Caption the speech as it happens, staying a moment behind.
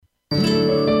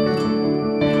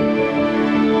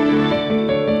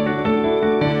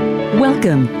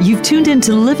Welcome. You've tuned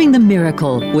into Living the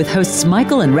Miracle with hosts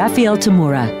Michael and Raphael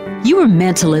Tamura. You were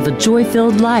meant to live a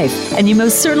joy-filled life, and you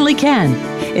most certainly can.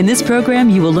 In this program,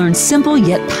 you will learn simple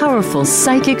yet powerful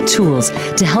psychic tools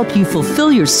to help you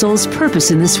fulfill your soul's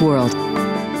purpose in this world.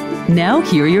 Now,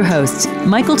 here are your hosts,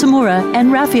 Michael Tamura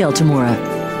and Raphael Tamura.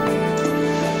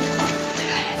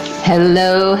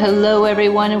 Hello,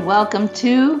 everyone, and welcome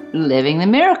to Living the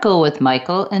Miracle with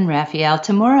Michael and Raphael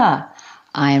Tamura.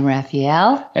 I'm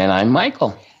Raphael. And I'm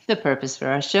Michael. The purpose for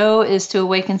our show is to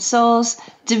awaken souls,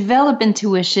 develop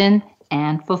intuition,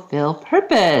 and fulfill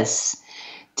purpose.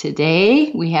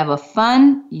 Today, we have a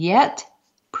fun yet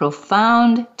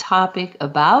profound topic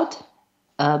about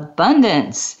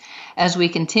abundance as we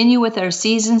continue with our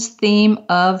season's theme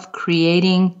of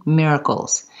creating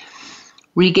miracles.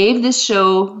 We gave this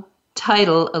show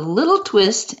title a little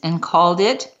twist and called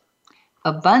it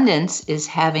Abundance is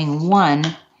Having One,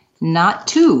 Not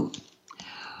Two.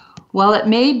 While it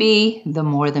may be the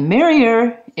more the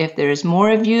merrier, if there's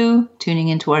more of you tuning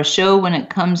into our show when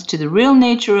it comes to the real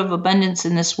nature of abundance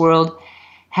in this world,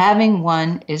 having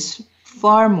one is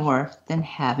far more than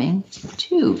having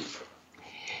two.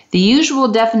 The usual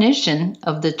definition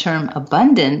of the term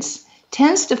abundance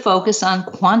tends to focus on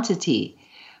quantity,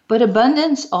 but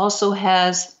abundance also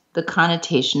has the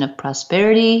connotation of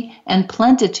prosperity and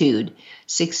plenitude,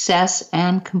 success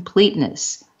and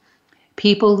completeness.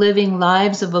 People living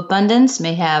lives of abundance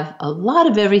may have a lot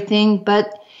of everything,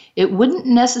 but it wouldn't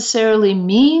necessarily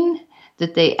mean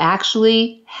that they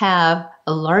actually have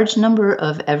a large number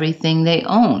of everything they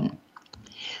own.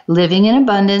 Living in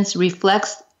abundance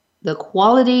reflects the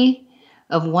quality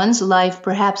of one's life,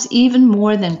 perhaps even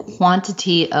more than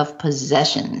quantity of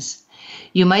possessions.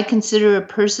 You might consider a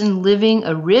person living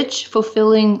a rich,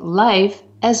 fulfilling life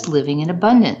as living in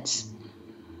abundance.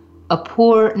 A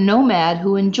poor nomad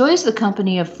who enjoys the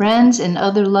company of friends and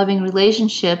other loving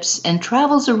relationships and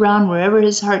travels around wherever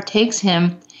his heart takes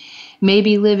him may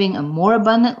be living a more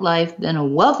abundant life than a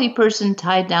wealthy person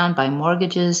tied down by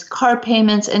mortgages, car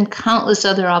payments, and countless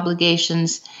other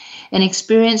obligations and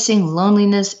experiencing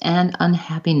loneliness and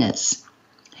unhappiness.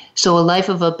 So a life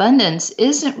of abundance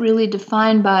isn't really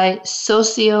defined by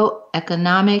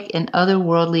socioeconomic and other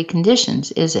worldly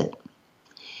conditions, is it?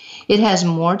 It has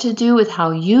more to do with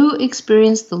how you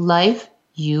experience the life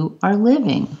you are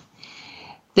living.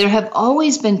 There have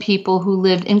always been people who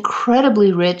lived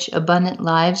incredibly rich, abundant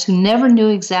lives who never knew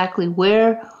exactly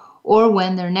where or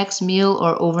when their next meal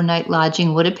or overnight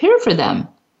lodging would appear for them.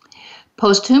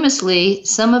 Posthumously,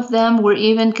 some of them were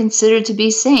even considered to be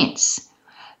saints.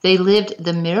 They lived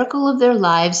the miracle of their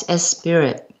lives as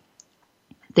spirit.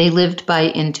 They lived by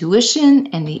intuition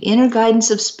and the inner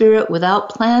guidance of spirit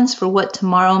without plans for what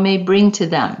tomorrow may bring to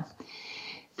them.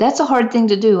 That's a hard thing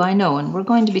to do, I know, and we're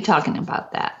going to be talking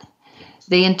about that.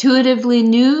 They intuitively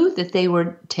knew that they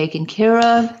were taken care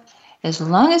of as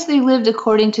long as they lived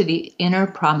according to the inner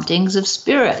promptings of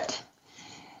spirit.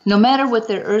 No matter what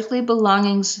their earthly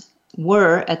belongings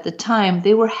were at the time,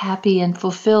 they were happy and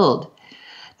fulfilled.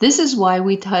 This is why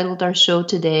we titled our show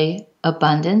today,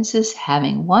 Abundance is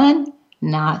Having One,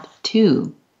 Not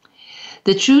Two.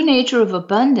 The true nature of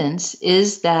abundance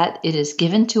is that it is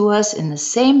given to us in the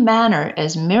same manner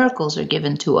as miracles are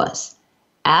given to us.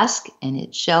 Ask and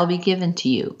it shall be given to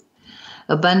you.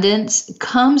 Abundance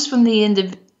comes from the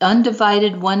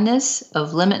undivided oneness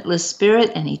of limitless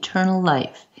spirit and eternal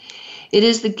life. It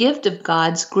is the gift of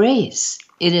God's grace.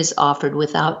 It is offered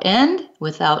without end,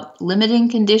 without limiting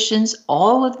conditions,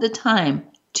 all of the time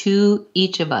to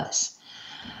each of us.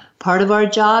 Part of our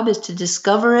job is to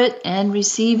discover it and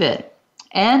receive it.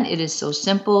 And it is so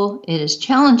simple, it is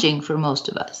challenging for most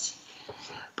of us.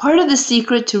 Part of the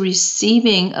secret to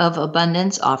receiving of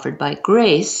abundance offered by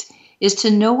grace is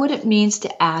to know what it means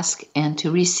to ask and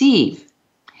to receive.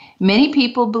 Many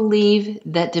people believe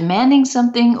that demanding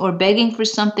something or begging for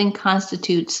something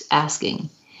constitutes asking.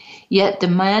 Yet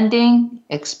demanding,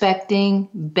 expecting,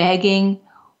 begging,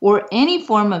 or any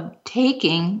form of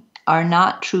taking are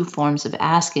not true forms of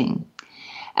asking.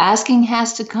 Asking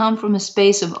has to come from a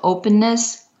space of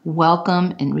openness,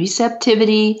 welcome, and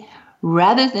receptivity,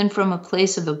 rather than from a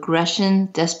place of aggression,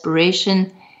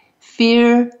 desperation,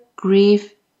 fear,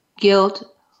 grief, guilt,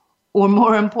 or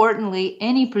more importantly,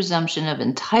 any presumption of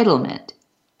entitlement.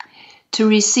 To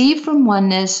receive from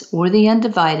oneness or the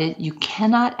undivided, you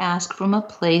cannot ask from a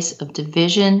place of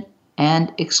division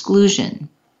and exclusion.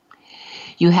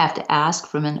 You have to ask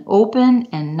from an open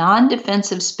and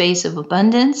non-defensive space of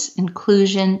abundance,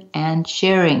 inclusion, and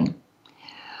sharing.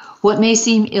 What may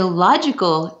seem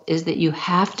illogical is that you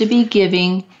have to be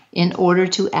giving in order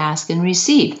to ask and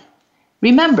receive.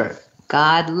 Remember,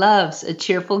 God loves a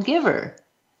cheerful giver.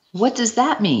 What does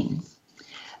that mean?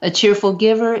 A cheerful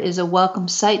giver is a welcome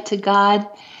sight to God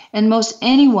and most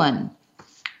anyone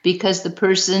because the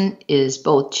person is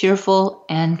both cheerful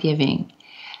and giving.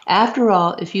 After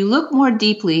all, if you look more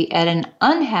deeply at an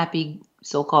unhappy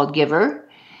so-called giver,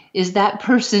 is that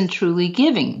person truly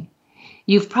giving?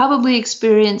 You've probably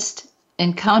experienced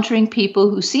encountering people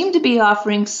who seem to be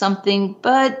offering something,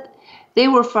 but they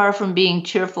were far from being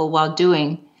cheerful while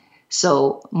doing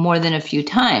so more than a few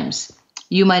times.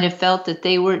 You might have felt that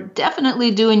they were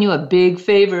definitely doing you a big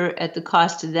favor at the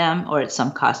cost to them or at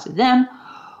some cost to them,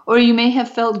 or you may have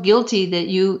felt guilty that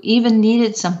you even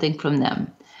needed something from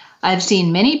them. I've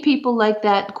seen many people like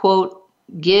that, quote,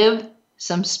 give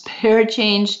some spare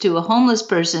change to a homeless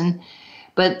person,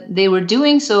 but they were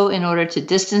doing so in order to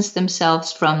distance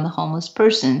themselves from the homeless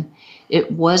person.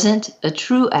 It wasn't a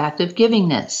true act of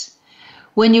givingness.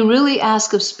 When you really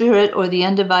ask of spirit or the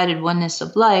undivided oneness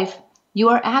of life, you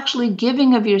are actually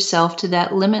giving of yourself to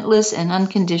that limitless and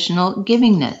unconditional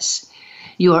givingness.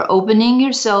 You are opening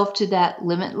yourself to that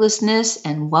limitlessness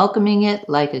and welcoming it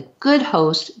like a good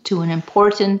host to an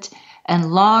important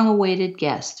and long-awaited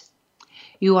guest.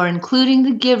 You are including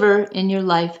the giver in your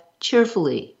life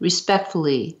cheerfully,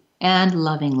 respectfully, and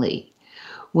lovingly.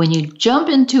 When you jump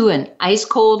into an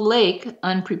ice-cold lake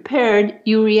unprepared,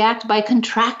 you react by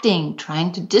contracting,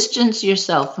 trying to distance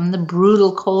yourself from the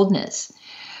brutal coldness.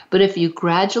 But if you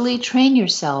gradually train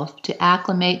yourself to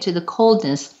acclimate to the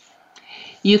coldness,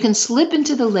 you can slip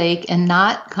into the lake and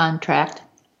not contract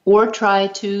or try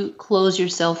to close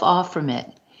yourself off from it.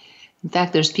 In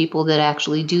fact, there's people that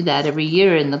actually do that every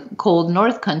year in the cold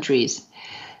north countries.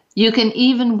 You can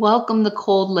even welcome the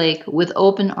cold lake with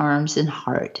open arms and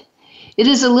heart. It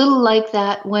is a little like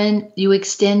that when you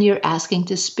extend your asking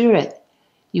to spirit.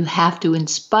 You have to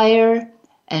inspire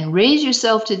and raise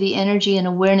yourself to the energy and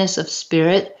awareness of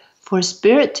spirit for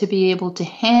spirit to be able to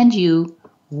hand you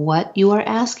what you are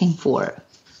asking for.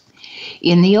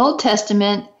 In the Old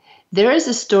Testament, there is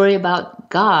a story about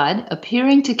God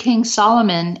appearing to King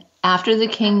Solomon after the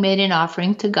king made an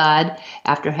offering to God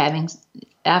after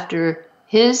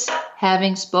his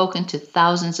having spoken to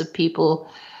thousands of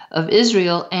people of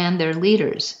Israel and their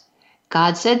leaders.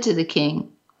 God said to the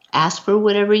king, "Ask for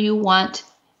whatever you want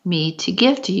me to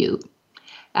give to you."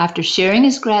 After sharing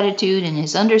his gratitude and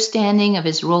his understanding of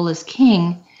his role as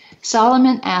king,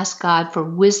 Solomon asked God for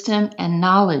wisdom and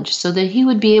knowledge so that he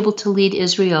would be able to lead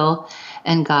Israel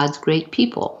and God's great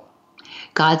people.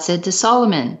 God said to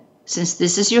Solomon, "Since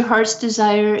this is your heart's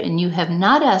desire and you have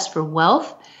not asked for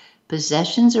wealth,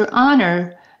 possessions, or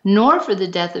honor, nor for the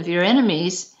death of your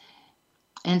enemies,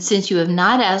 and since you have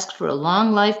not asked for a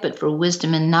long life but for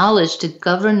wisdom and knowledge to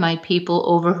govern my people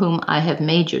over whom I have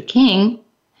made your king,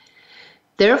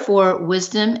 therefore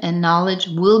wisdom and knowledge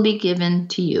will be given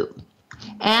to you.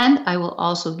 And I will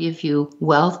also give you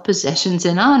wealth, possessions,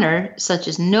 and honor, such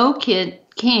as no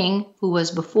king who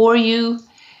was before you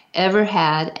ever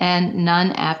had, and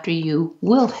none after you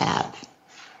will have."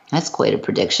 That's quite a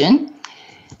prediction.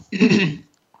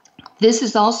 This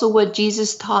is also what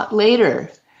Jesus taught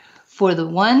later. For the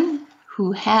one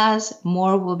who has,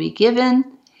 more will be given,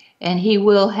 and he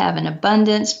will have an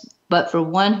abundance. But for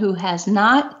one who has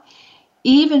not,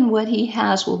 even what he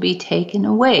has will be taken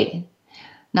away.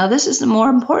 Now, this is the more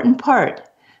important part.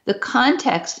 The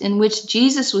context in which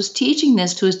Jesus was teaching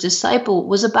this to his disciple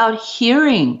was about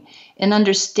hearing and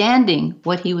understanding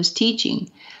what he was teaching.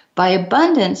 By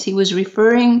abundance, he was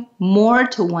referring more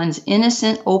to one's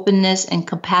innocent openness and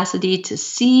capacity to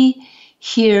see,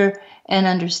 hear, and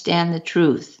understand the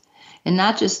truth. And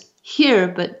not just hear,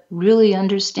 but really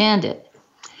understand it.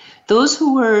 Those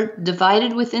who were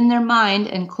divided within their mind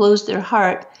and closed their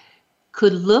heart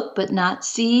could look but not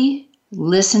see,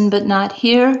 listen but not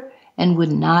hear, and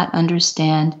would not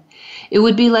understand. It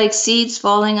would be like seeds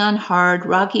falling on hard,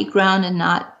 rocky ground and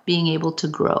not being able to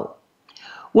grow.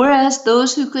 Whereas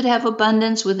those who could have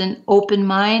abundance with an open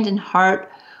mind and heart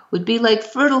would be like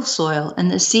fertile soil, and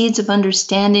the seeds of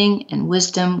understanding and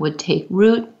wisdom would take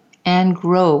root and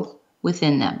grow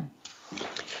within them.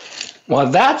 Well,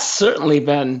 that's certainly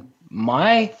been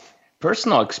my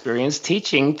personal experience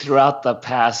teaching throughout the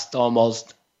past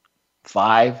almost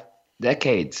 5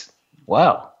 decades.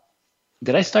 Wow.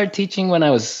 Did I start teaching when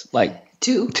I was like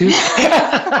 2?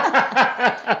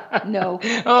 No.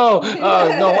 Oh,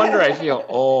 no wonder I feel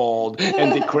old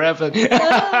and decrepit.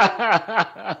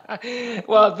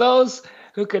 Well, those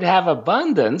who could have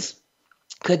abundance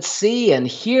could see and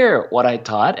hear what I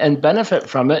taught and benefit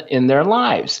from it in their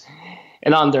lives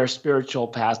and on their spiritual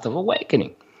path of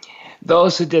awakening.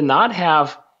 Those who did not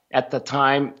have at the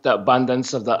time the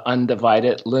abundance of the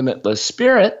undivided, limitless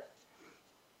spirit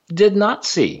did not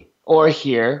see or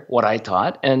hear what I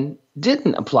taught and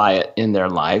didn't apply it in their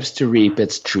lives to reap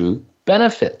its true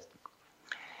benefit.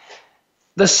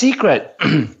 The secret,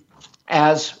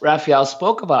 as Raphael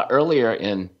spoke about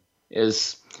earlier,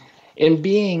 is in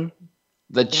being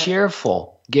the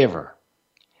cheerful giver,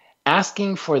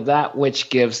 asking for that which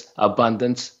gives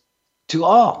abundance to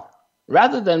all,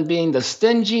 rather than being the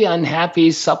stingy,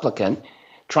 unhappy supplicant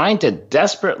trying to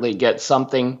desperately get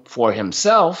something for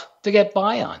himself to get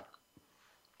by on.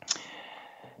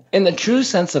 In the true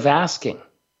sense of asking,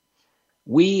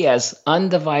 we as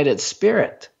undivided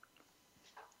spirit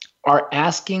are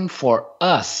asking for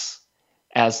us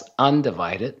as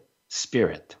undivided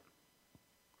spirit.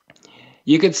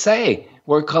 You could say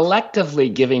we're collectively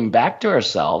giving back to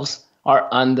ourselves our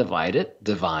undivided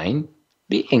divine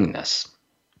beingness.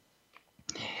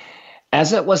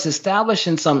 As it was established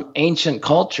in some ancient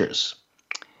cultures,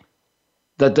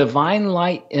 the divine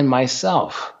light in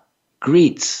myself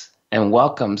greets and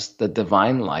welcomes the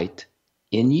divine light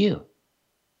in you.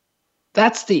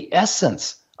 That's the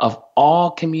essence of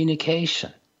all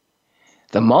communication.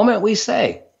 The moment we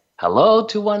say hello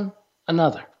to one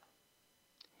another.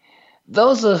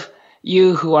 Those of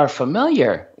you who are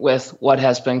familiar with what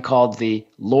has been called the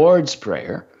Lord's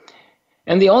Prayer,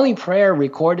 and the only prayer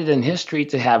recorded in history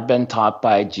to have been taught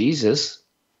by Jesus,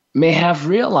 may have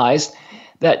realized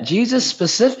that Jesus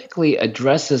specifically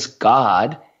addresses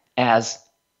God as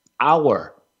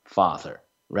our Father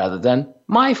rather than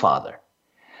my Father.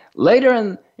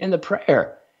 Later in the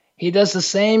prayer, he does the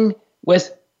same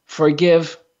with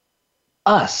forgive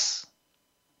us,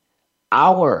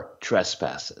 our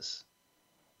trespasses.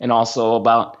 And also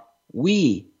about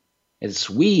we. It's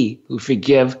we who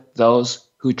forgive those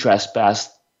who trespass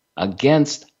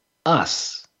against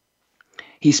us.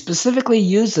 He specifically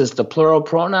uses the plural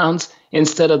pronouns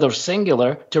instead of the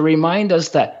singular to remind us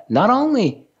that not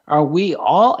only are we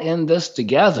all in this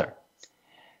together,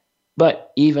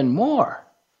 but even more,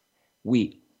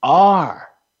 we are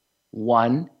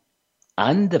one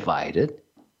undivided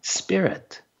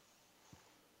spirit.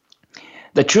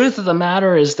 The truth of the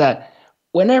matter is that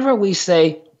whenever we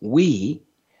say we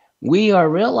are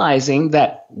realizing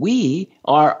that we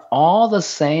are all the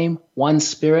same one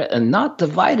spirit and not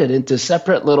divided into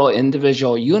separate little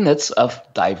individual units of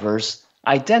diverse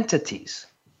identities.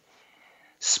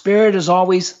 Spirit is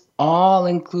always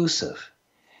all-inclusive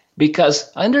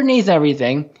because underneath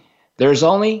everything, there's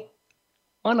only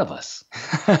one of us.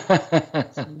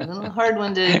 It's a little hard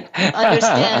one to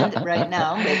understand right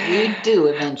now, but we do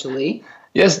eventually.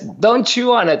 Yes, don't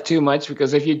chew on it too much,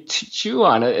 because if you chew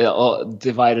on it, it'll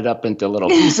divide it up into little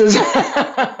pieces.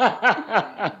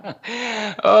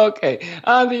 Okay.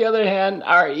 On the other hand,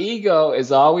 our ego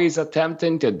is always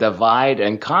attempting to divide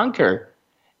and conquer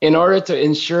in order to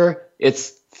ensure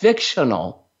its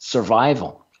fictional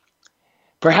survival.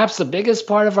 Perhaps the biggest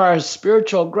part of our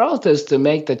spiritual growth is to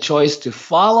make the choice to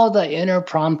follow the inner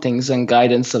promptings and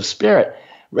guidance of Spirit,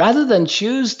 rather than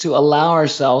choose to allow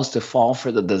ourselves to fall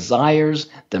for the desires,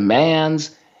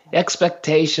 demands,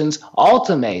 expectations,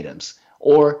 ultimatums,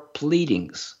 or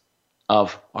pleadings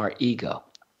of our ego.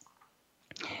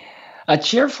 A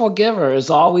cheerful giver is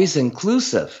always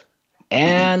inclusive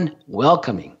and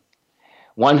welcoming,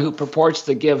 one who purports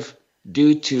to give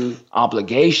due to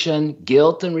obligation,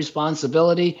 guilt, and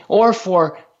responsibility, or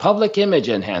for public image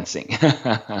enhancing.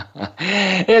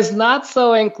 Is not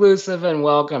so inclusive and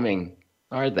welcoming,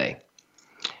 are they?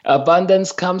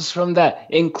 Abundance comes from that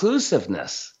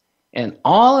inclusiveness and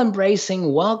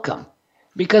all-embracing welcome,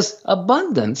 because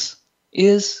abundance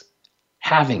is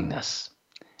havingness.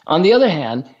 On the other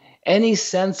hand, any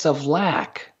sense of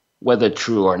lack, whether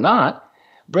true or not,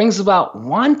 brings about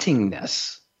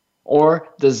wantingness or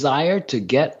desire to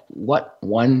get what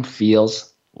one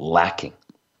feels lacking.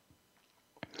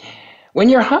 When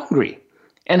you're hungry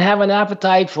and have an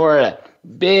appetite for a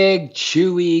big,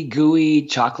 chewy, gooey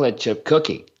chocolate chip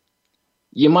cookie,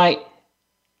 you might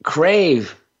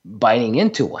crave biting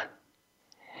into one.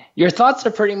 Your thoughts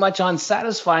are pretty much on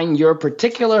satisfying your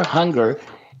particular hunger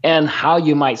and how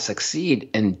you might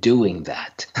succeed in doing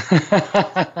that.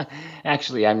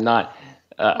 Actually, I'm not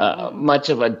much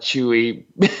of a chewy,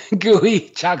 gooey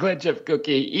chocolate chip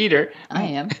cookie eater. I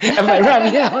am. My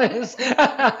Raphael is.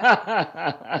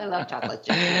 I love chocolate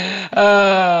chip.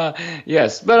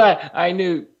 Yes, but I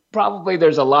knew probably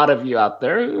there's a lot of you out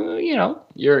there who,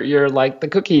 you're like the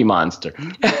cookie monster.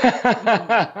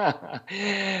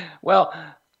 Well,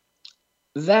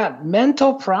 that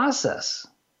mental process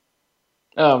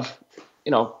of,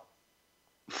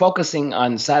 focusing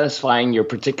on satisfying your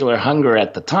particular hunger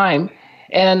at the time,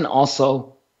 and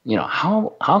also,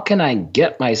 how can I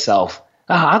get myself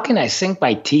How can I sink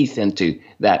my teeth into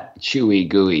that chewy,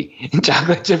 gooey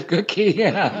chocolate chip cookie?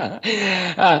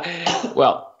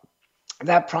 Well,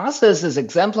 that process is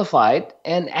exemplified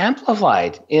and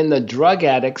amplified in the drug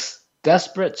addict's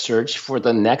desperate search for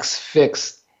the next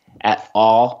fix at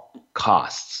all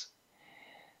costs.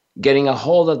 Getting a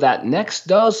hold of that next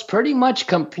dose pretty much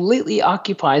completely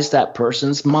occupies that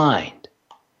person's mind.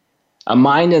 A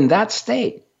mind in that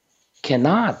state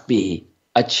cannot be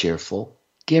a cheerful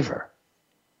giver.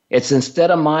 It's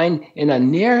instead a mind in a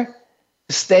near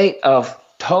state of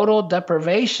total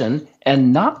deprivation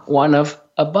and not one of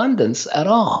abundance at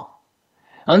all.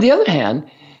 On the other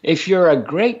hand, if you're a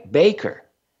great baker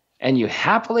and you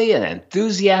happily and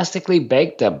enthusiastically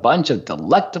baked a bunch of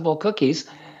delectable cookies,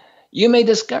 you may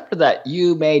discover that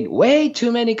you made way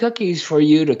too many cookies for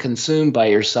you to consume by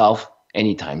yourself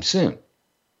anytime soon.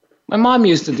 My mom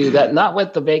used to do that, not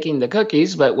with the baking the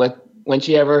cookies, but with when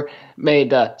she ever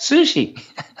made sushi.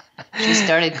 She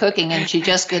started cooking and she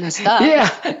just couldn't stop.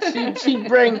 Yeah, she'd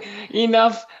bring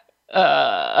enough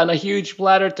on a huge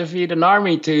platter to feed an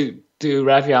army to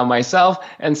Raphael and myself,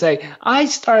 and say, I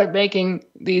started making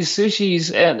these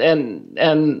sushis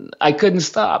and I couldn't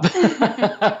stop.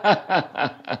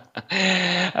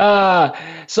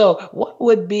 So what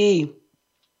would be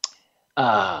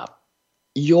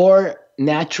your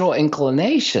natural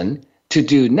inclination to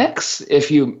do next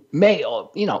if you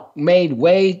made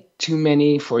way too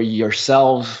many for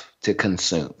yourself to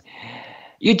consume?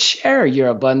 You'd share your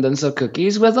abundance of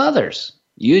cookies with others.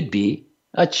 You'd be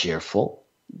a cheerful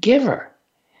giver.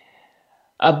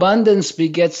 Abundance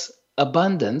begets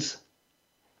abundance,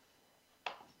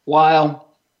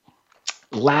 while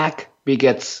lack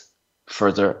begets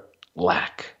further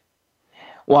lack.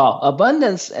 While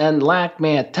abundance and lack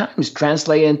may at times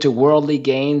translate into worldly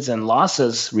gains and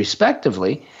losses,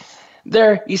 respectively,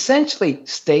 they're essentially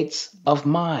states of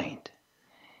mind.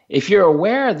 If you're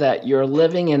aware that you're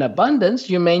living in abundance,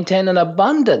 you maintain an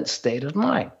abundant state of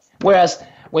mind. Whereas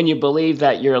when you believe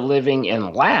that you're living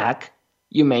in lack,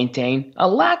 you maintain a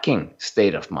lacking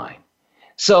state of mind.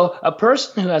 So a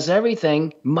person who has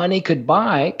everything money could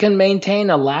buy can maintain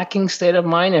a lacking state of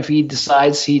mind if he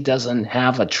decides he doesn't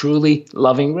have a truly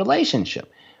loving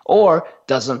relationship, or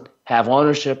doesn't have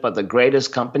ownership of the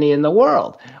greatest company in the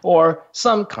world, or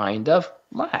some kind of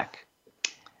lack.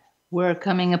 We're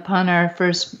coming upon our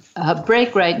first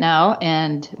break right now,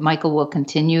 and Michael will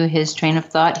continue his train of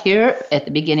thought here at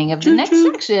the beginning of the next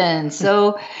section.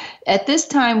 So at this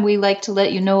time, we like to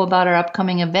let you know about our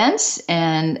upcoming events,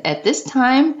 and at this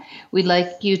time, we'd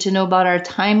like you to know about our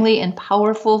timely and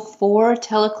powerful 4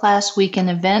 teleclass weekend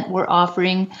event we're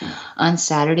offering on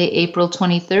Saturday, April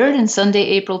 23rd and Sunday,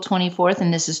 April 24th,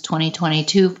 and this is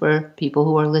 2022 for people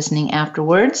who are listening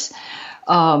afterwards.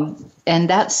 And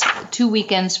that's 2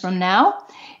 weekends from now.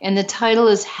 And the title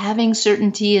is Having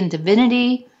Certainty in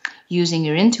Divinity, Using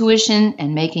Your Intuition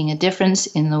and Making a Difference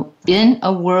in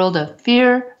a World of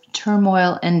Fear,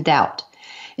 Turmoil, and Doubt.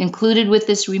 Included with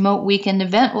this remote weekend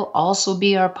event will also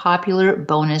be our popular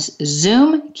bonus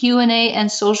Zoom Q&A and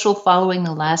social following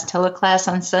the last teleclass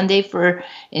on Sunday for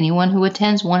anyone who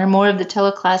attends one or more of the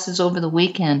teleclasses over the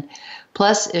weekend.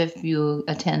 Plus, if you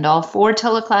attend all 4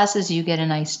 teleclasses, you get a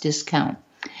nice discount.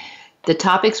 The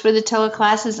topics for the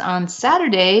teleclasses on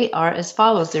Saturday are as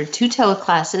follows. There are 2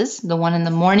 teleclasses. The one in the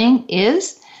morning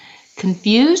is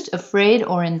Confused, Afraid,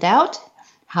 or in Doubt,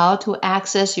 How to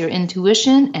Access Your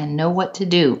Intuition and Know What to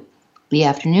Do. The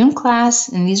afternoon class,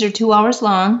 and these are 2 hours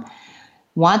long,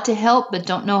 Want to Help but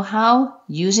Don't Know How,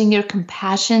 Using Your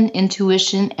Compassion,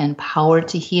 Intuition, and Power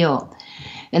to Heal.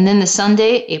 And then the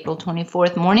Sunday, April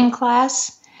 24th morning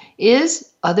class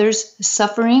is Others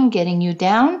Suffering, Getting You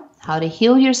Down, How to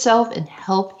Heal Yourself and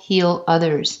Help Heal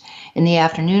Others. And the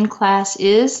afternoon class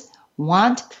is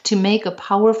Want to Make a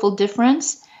Powerful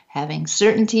Difference, Having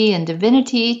Certainty and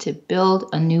Divinity to Build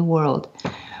a New World.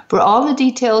 For all the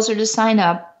details or to sign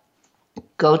up,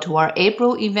 go to our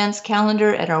April events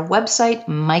calendar at our website,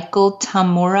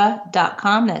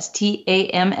 michaeltamura.com. That's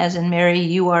T-A-M as in Mary,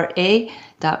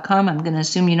 U-R-A.com. I'm going to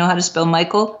assume you know how to spell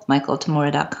Michael,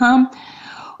 michaeltamura.com.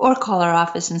 Or call our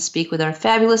office and speak with our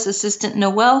fabulous assistant,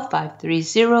 Noelle,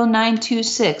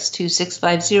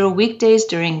 530-926-2650, weekdays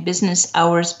during business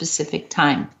hours Pacific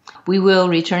time. We will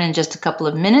return in just a couple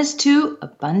of minutes to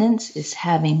Abundance is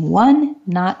Having One,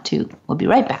 Not Two. We'll be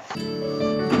right back.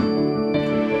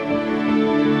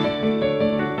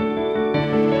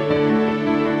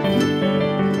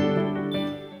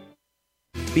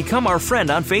 Become our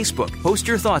friend on Facebook. Post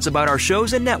your thoughts about our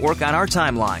shows and network on our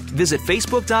timeline. Visit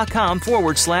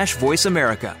facebook.com/Voice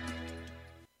America.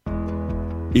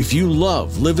 If you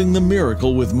love Living the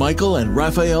Miracle with Michael and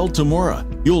Raphael Tamura,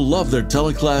 you'll love their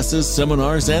teleclasses,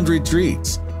 seminars, and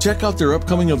retreats. Check out their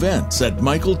upcoming events at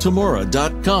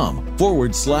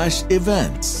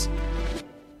michaeltamura.com/events.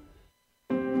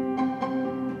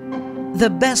 The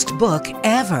best book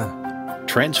ever.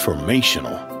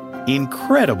 Transformational.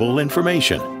 Incredible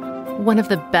information. One of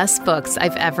the best books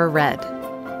I've ever read.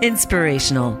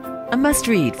 Inspirational. A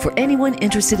must-read for anyone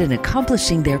interested in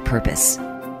accomplishing their purpose.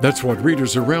 That's what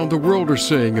readers around the world are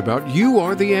saying about You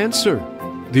Are the Answer,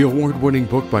 the award-winning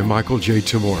book by Michael J.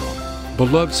 Tamura,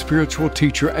 beloved spiritual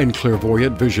teacher and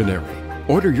clairvoyant visionary.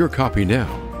 Order your copy now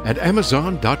at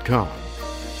Amazon.com.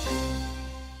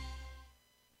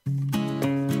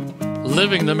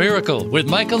 Living the Miracle with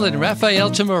Michael and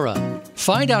Raphael Tamura.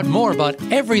 Find out more about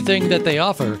everything that they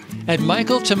offer at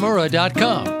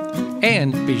michaeltamura.com.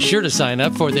 And be sure to sign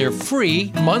up for their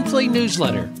free monthly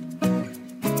newsletter.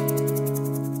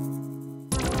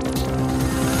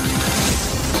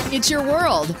 It's your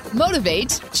world.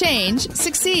 Motivate, change,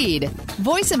 succeed.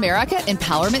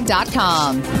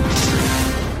 VoiceAmericaEmpowerment.com.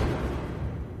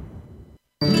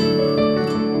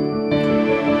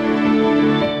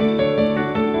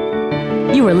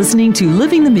 You are listening to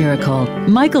Living the Miracle.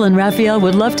 Michael and Raphael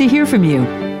would love to hear from you.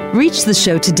 Reach the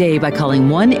show today by calling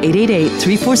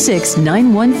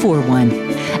 1-888-346-9141.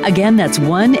 Again, that's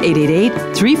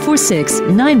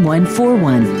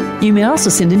 1-888-346-9141. You may also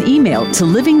send an email to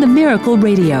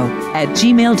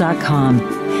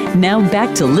livingthemiracleradio@gmail.com. Now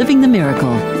back to Living the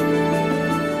Miracle.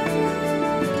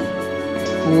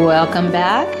 Welcome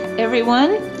back,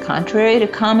 everyone. Contrary to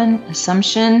common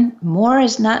assumption, more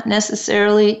is not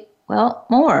necessarily,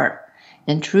 more.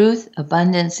 In truth,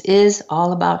 abundance is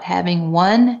all about having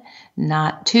one,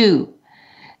 not two.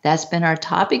 That's been our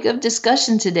topic of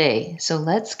discussion today. So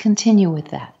let's continue with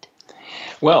that.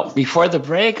 Well, before the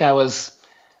break, I was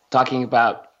talking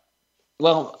about,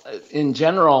 in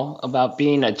general, about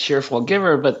being a cheerful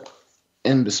giver, but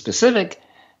in specific,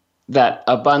 that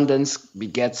abundance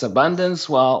begets abundance,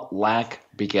 while lack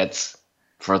begets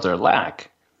further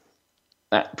lack.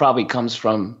 That probably comes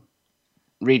from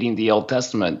reading the Old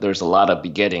Testament. There's a lot of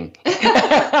begetting.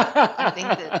 I think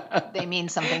that they mean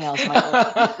something else, Michael.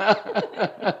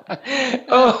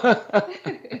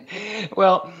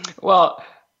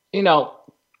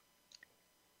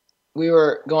 We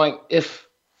were going, if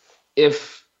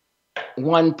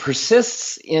one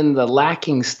persists in the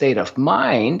lacking state of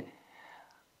mind,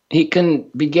 he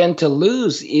can begin to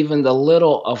lose even the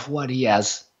little of what he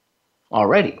has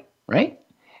already, right?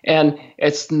 And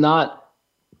it's not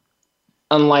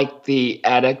unlike the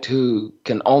addict who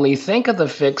can only think of the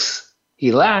fix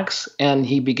he lacks, and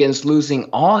he begins losing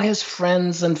all his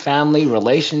friends and family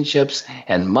relationships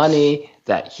and money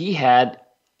that he had,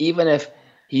 even if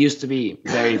he used to be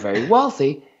very, very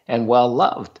wealthy and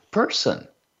well-loved person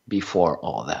before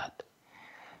all that.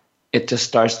 It just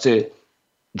starts to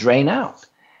drain out.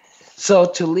 So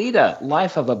to lead a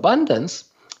life of abundance,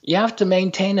 you have to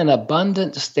maintain an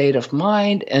abundant state of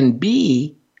mind and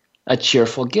be a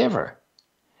cheerful giver.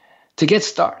 To get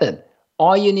started,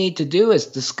 all you need to do is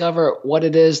discover what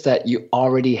it is that you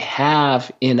already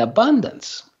have in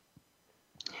abundance.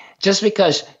 Just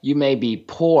because you may be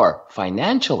poor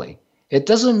financially, it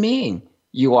doesn't mean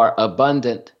you are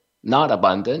not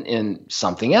abundant in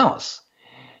something else.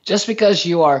 Just because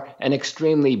you are an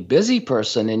extremely busy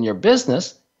person in your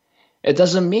business, it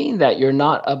doesn't mean that you're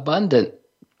not abundant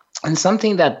in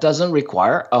something that doesn't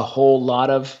require a whole lot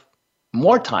of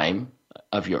more time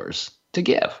of yours to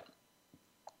give.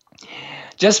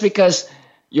 Just because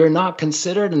you're not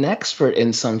considered an expert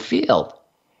in some field,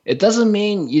 it doesn't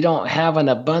mean you don't have an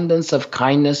abundance of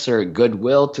kindness or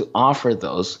goodwill to offer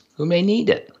those who may need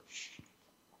it.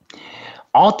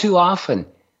 All too often,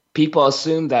 people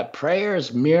assume that prayer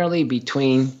is merely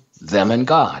between them and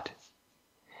God.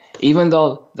 Even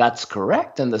though that's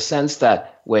correct in the sense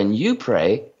that when you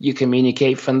pray, you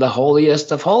communicate from the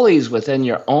holiest of holies within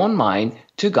your own mind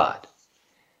to God.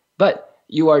 But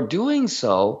you are doing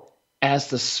so as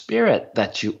the spirit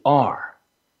that you are,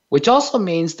 which also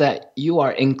means that you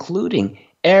are including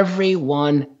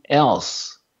everyone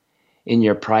else in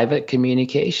your private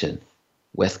communication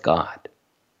with God.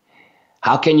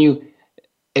 How can you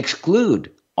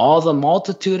exclude all the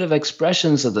multitude of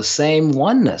expressions of the same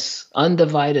oneness,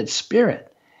 undivided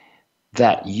spirit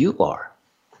that you are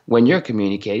when you're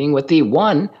communicating with the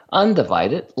one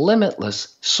undivided,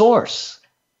 limitless source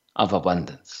of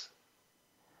abundance?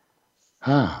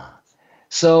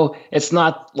 So it's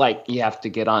not like you have to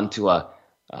get onto a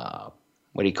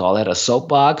what do you call it, a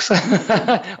soapbox,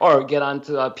 or get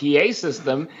onto a PA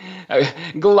system, a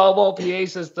global PA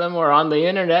system, or on the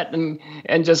internet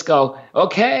and just go,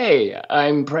 okay,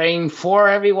 I'm praying for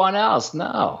everyone else.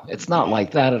 No, it's not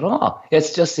like that at all.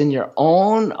 It's just in your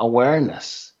own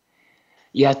awareness.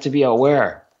 You have to be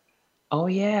aware. Oh,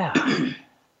 yeah,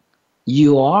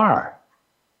 you are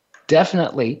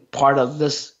definitely part of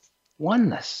this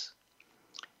oneness.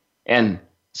 And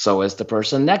so is the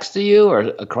person next to you, or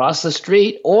across the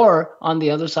street, or on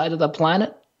the other side of the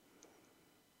planet,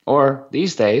 or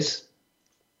these days,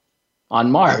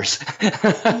 on Mars.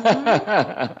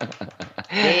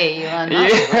 Hey, Elon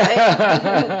Musk,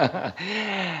 right?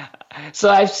 So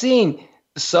I've seen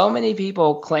so many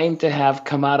people claim to have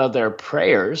come out of their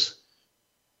prayers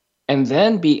and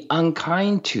then be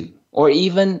unkind to, or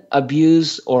even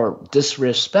abuse or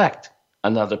disrespect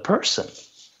another person.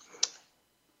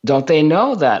 Don't they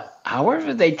know that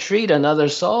however they treat another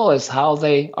soul is how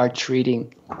they are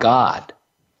treating God?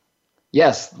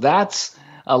 Yes, that's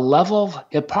a level of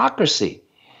hypocrisy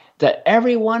that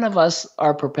every one of us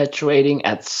are perpetuating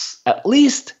at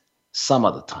least some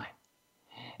of the time,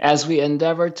 as we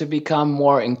endeavor to become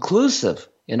more inclusive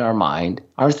in our mind,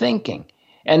 our thinking,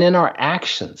 and in our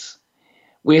actions.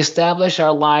 We establish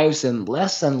our lives in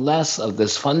less and less of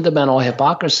this fundamental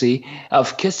hypocrisy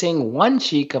of kissing one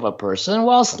cheek of a person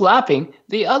while slapping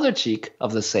the other cheek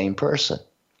of the same person.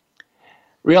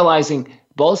 Realizing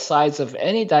both sides of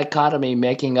any dichotomy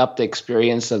making up the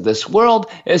experience of this world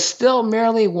is still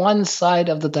merely one side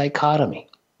of the dichotomy.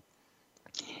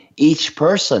 Each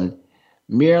person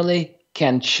merely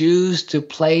can choose to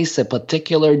place a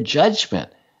particular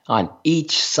judgment on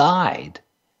each side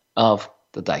of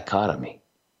the dichotomy.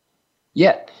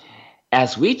 Yet,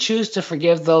 as we choose to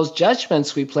forgive those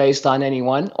judgments we placed on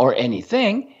anyone or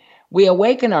anything, we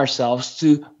awaken ourselves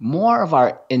to more of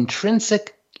our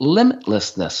intrinsic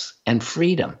limitlessness and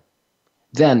freedom.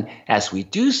 Then, as we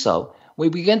do so, we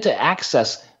begin to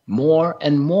access more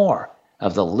and more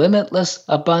of the limitless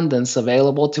abundance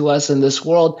available to us in this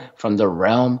world from the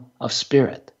realm of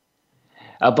spirit.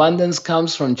 Abundance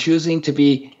comes from choosing to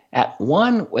be at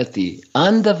one with the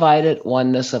undivided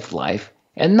oneness of life,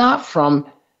 and not from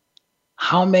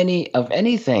how many of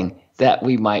anything that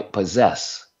we might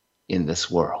possess in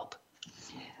this world.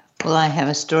 Well, I have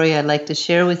a story I'd like to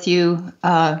share with you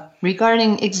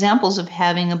regarding examples of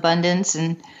having abundance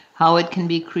and how it can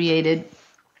be created.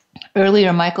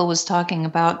 Earlier, Michael was talking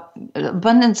about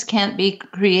abundance can't be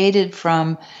created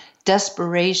from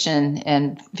desperation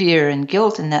and fear and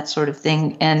guilt and that sort of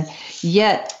thing. And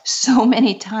yet, so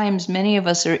many times, many of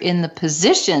us are in the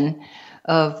position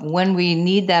of when we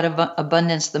need that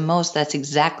abundance the most, that's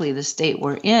exactly the state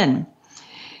we're in.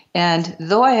 And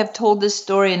though I have told this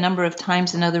story a number of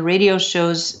times in other radio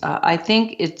shows, I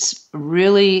think it's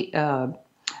really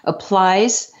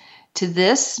applies to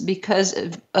this because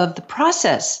of the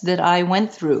process that I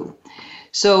went through.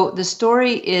 So the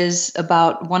story is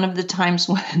about one of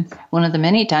the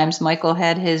many times Michael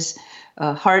had his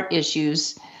heart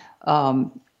issues.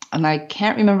 And I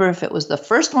can't remember if it was the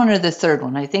first one or the third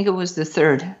one. I think it was the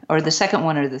third, or the second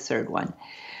one or the third one.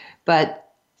 But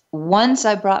once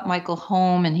I brought Michael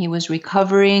home and he was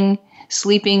recovering,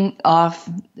 sleeping off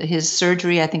his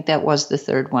surgery, I think that was the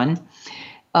third one,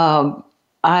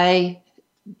 I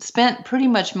spent pretty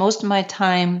much most of my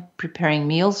time preparing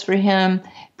meals for him,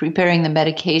 preparing the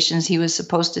medications he was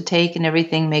supposed to take and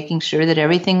everything, making sure that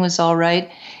everything was all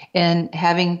right, and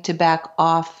having to back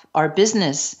off our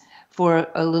business for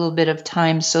a little bit of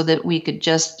time so that we could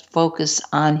just focus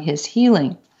on his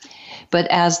healing. But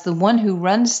as the one who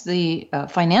runs the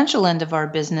financial end of our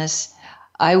business,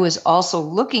 I was also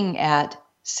looking at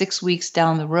 6 weeks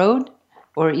down the road,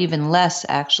 or even less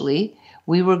actually,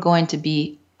 we were going to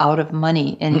be out of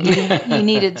money. And he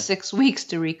needed 6 weeks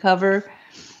to recover.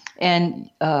 And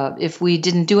if we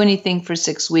didn't do anything for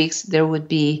 6 weeks, there would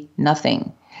be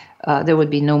nothing. There would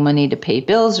be no money to pay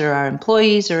bills or our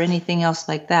employees or anything else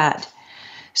like that.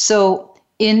 So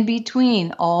in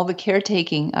between all the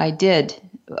caretaking I did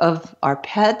of our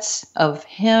pets, of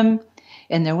him,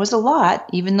 and there was a lot,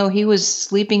 even though he was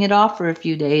sleeping it off for a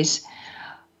few days,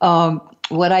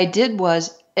 what I did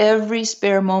was every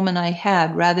spare moment I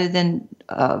had, rather than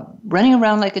running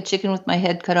around like a chicken with my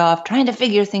head cut off, trying to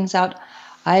figure things out,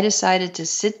 I decided to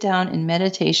sit down in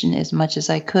meditation as much as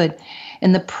I could.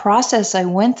 And the process I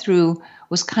went through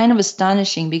was kind of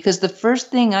astonishing, because the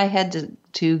first thing I had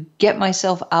to get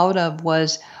myself out of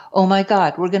was, oh my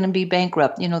God, we're going to be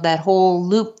bankrupt. You know, that whole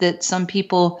loop that some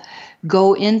people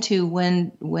go into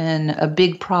when a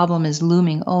big problem is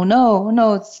looming. Oh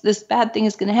no, this bad thing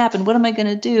is going to happen. What am I going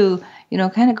to do?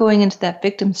 Kind of going into that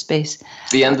victim space.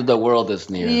 The end of the world is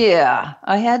near. Yeah,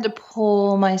 I had to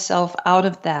pull myself out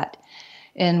of that.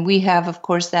 And we have, of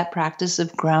course, that practice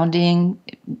of grounding,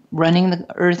 running the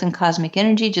earth and cosmic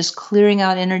energy, just clearing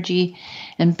out energy.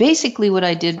 And basically what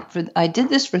I did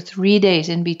this for 3 days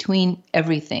in between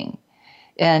everything.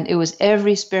 And it was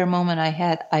every spare moment I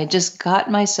had. I just got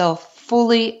myself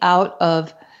fully out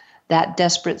of that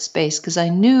desperate space because I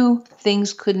knew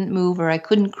things couldn't move or I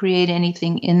couldn't create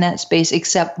anything in that space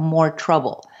except more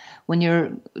trouble. When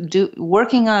you're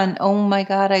working on, oh my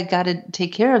God, I got to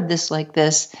take care of this like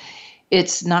this,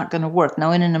 it's not going to work.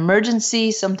 Now, in an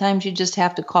emergency, sometimes you just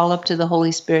have to call up to the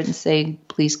Holy Spirit and say,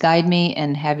 please guide me,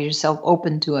 and have yourself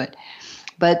open to it.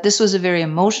 But this was a very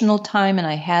emotional time, and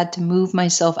I had to move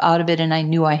myself out of it, and I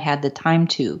knew I had the time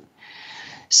to.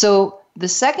 So the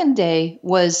second day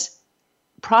was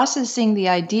processing the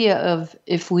idea of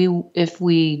if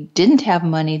we didn't have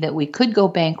money, that we could go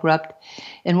bankrupt.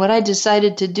 And what I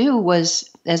decided to do was,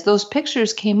 as those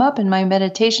pictures came up in my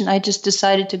meditation, I just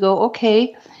decided to go,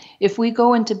 okay, if we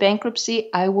go into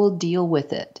bankruptcy, I will deal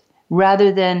with it,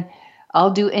 rather than I'll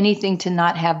do anything to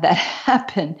not have that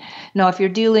happen. Now, if you're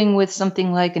dealing with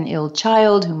something like an ill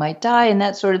child who might die and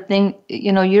that sort of thing,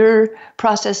 your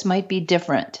process might be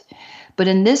different. But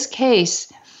in this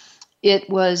case, it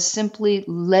was simply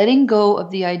letting go of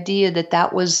the idea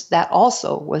that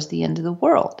also was the end of the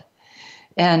world.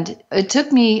 And it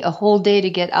took me a whole day to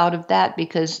get out of that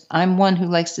because I'm one who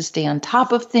likes to stay on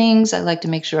top of things. I like to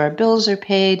make sure our bills are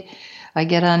paid. I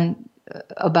get on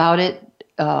about it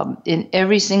in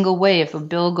every single way. If a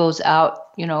bill goes out,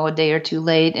 a day or two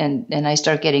late and I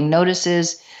start getting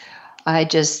notices,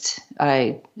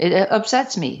 it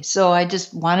upsets me. So I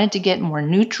just wanted to get more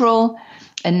neutral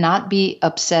and not be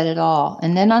upset at all.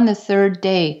 And then on the third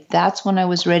day, that's when I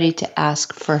was ready to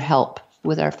ask for help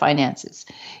with our finances.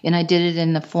 And I did it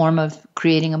in the form of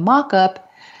creating a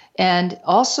mock-up. And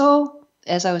also,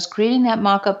 as I was creating that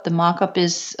mock-up, the mock-up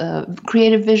is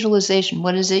creative visualization.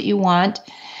 What is it you want?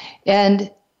 And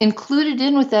included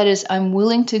in with that is I'm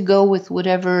willing to go with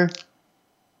whatever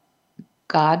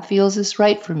God feels is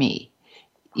right for me,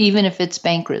 even if it's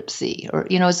bankruptcy. Or,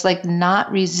 it's like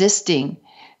not resisting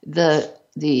the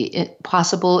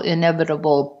possible,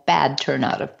 inevitable bad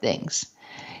turnout of things.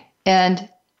 And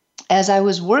as I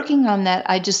was working on that,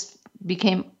 I just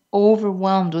became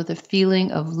overwhelmed with a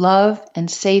feeling of love and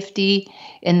safety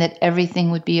and that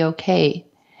everything would be okay.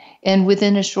 And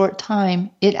within a short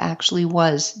time, it actually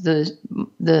was.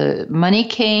 The money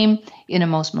came in a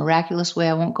most miraculous way.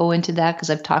 I won't go into that because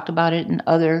I've talked about it in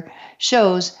other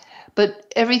shows.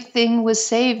 But everything was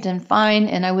saved and fine,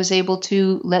 and I was able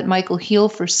to let Michael heal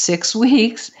for 6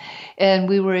 weeks, and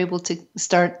we were able to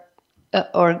start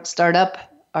up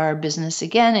our business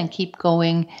again and keep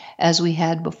going as we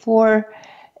had before.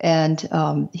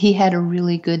 And he had a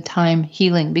really good time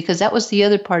healing, because that was the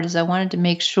other part, is I wanted to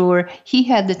make sure he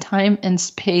had the time and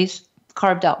space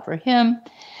carved out for him,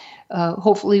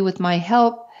 hopefully with my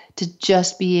help, to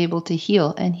just be able to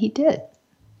heal. And he did.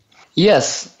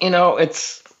 Yes.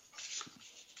 It's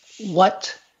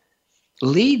what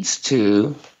leads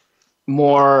to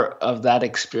more of that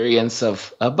experience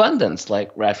of abundance, like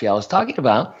Raphael was talking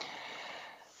about.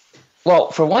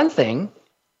 Well, for one thing,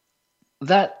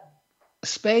 that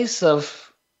space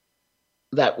of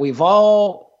that we've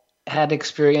all had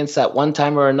experience at one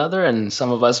time or another, and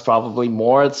some of us probably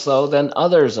more so than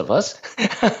others of us,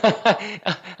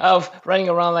 of running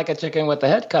around like a chicken with the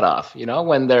head cut off,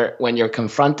 when you're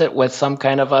confronted with some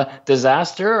kind of a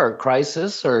disaster or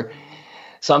crisis or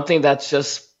something that's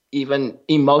just even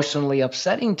emotionally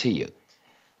upsetting to you.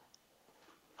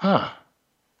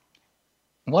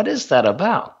 What is that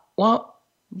about? Well,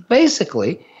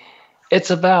 basically,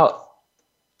 it's about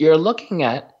you're looking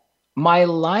at my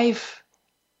life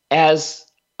as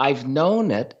I've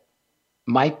known it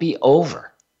might be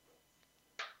over.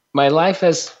 My life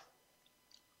as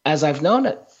I've known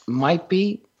it might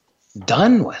be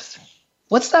done with.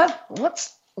 What's that?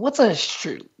 What's a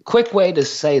quick way to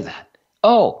say that?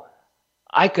 Oh,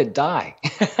 I could die.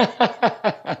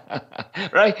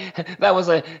 Right? That was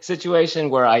a situation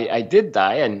where I did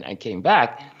die and I came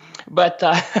back. But,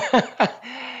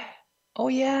 oh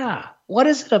yeah, what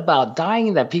is it about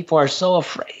dying that people are so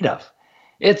afraid of?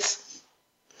 It's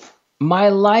my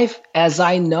life as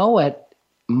I know it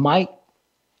might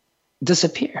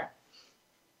disappear.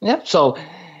 Yeah. So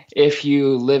if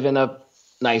you live in a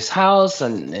nice house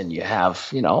and you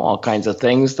have, all kinds of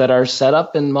things that are set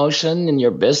up in motion in your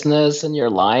business and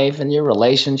your life and your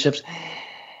relationships,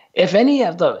 if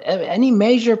any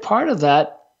major part of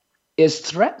that is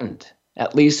threatened,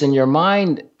 at least in your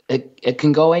mind, it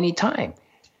can go anytime.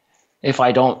 If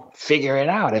I don't figure it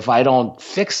out, if I don't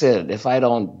fix it, if I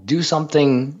don't do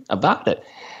something about it.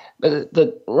 But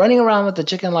the running around with the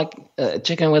chicken like a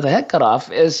chicken with a head cut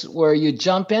off is where you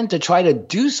jump in to try to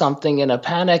do something in a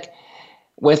panic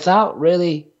without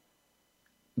really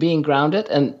being grounded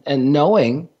and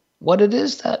knowing what it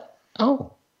is that,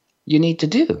 you need to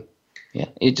do. Yeah,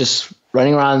 you're just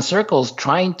running around in circles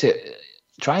trying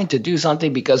to do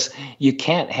something because you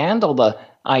can't handle the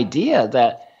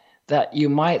idea that you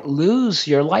might lose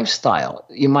your lifestyle.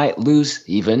 You might lose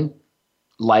even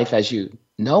life as you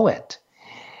know it.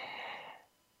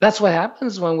 That's what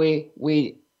happens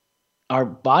when our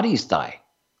bodies die,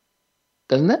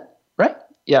 doesn't it? Right?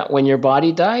 Yeah, when your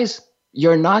body dies,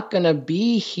 you're not going to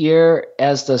be here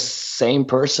as the same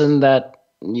person that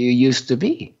you used to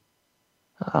be.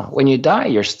 When you die,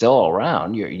 you're still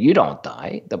around. You don't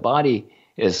die. The body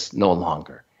is no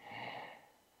longer.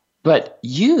 But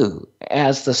you,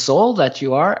 as the soul that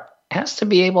you are, has to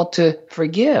be able to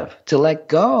forgive, to let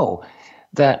go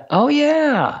that,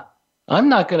 I'm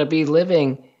not going to be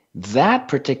living that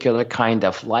particular kind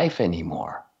of life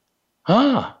anymore.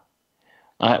 Right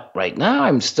now,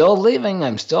 I'm still living,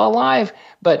 I'm still alive,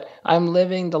 but I'm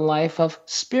living the life of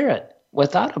spirit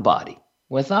without a body,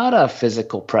 without a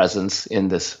physical presence in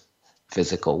this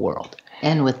physical world.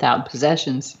 And without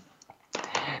possessions.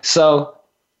 So,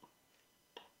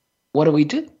 what do?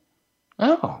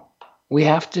 We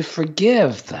have to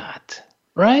forgive that,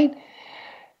 right?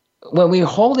 When we're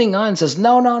holding on, says,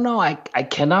 no, I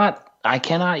cannot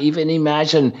even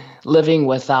imagine living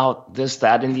without this,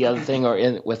 that, and the other thing,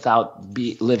 or without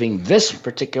living this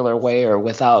particular way, or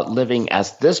without living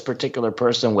as this particular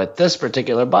person with this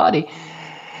particular body,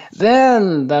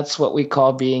 then that's what we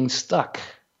call being stuck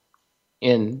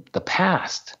in the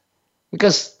past.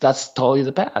 Because that's totally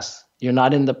the past. You're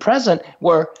not in the present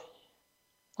where,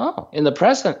 in the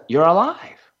present, you're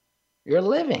alive. You're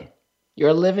living.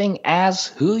 You're living as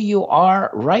who you are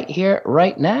right here,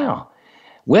 right now.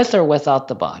 With or without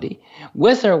the body,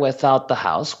 with or without the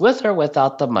house, with or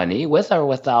without the money, with or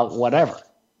without whatever.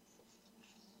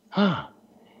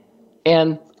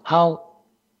 And how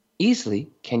easily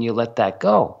can you let that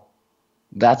go?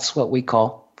 That's what we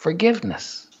call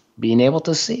forgiveness. Being able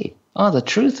to see, the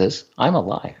truth is, I'm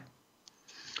alive.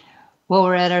 Well,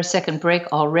 we're at our second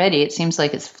break already. It seems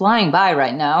like it's flying by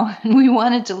right now. And we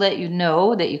wanted to let you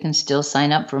know that you can still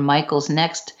sign up for Michael's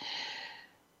next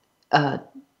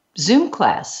Zoom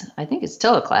class. I think it's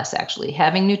still a class, actually.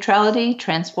 Having Neutrality,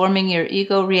 Transforming Your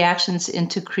Ego Reactions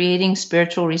into Creating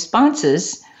Spiritual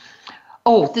Responses.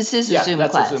 This is a Zoom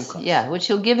class. Yeah, which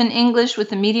he'll give in English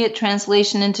with immediate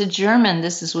translation into German.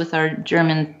 This is with our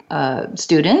German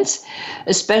students,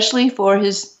 especially for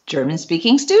his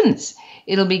German-speaking students.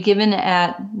 It'll be given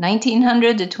at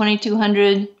 1900 to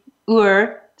 2200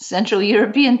 Uhr Central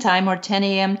European Time, or 10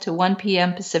 a.m. to 1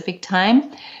 p.m. Pacific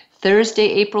Time, Thursday,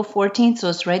 April 14th, so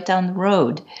it's right down the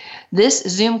road. This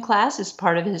Zoom class is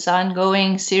part of his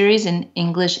ongoing series in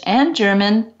English and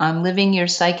German on Living Your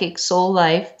Psychic Soul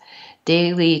Life,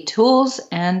 Daily Tools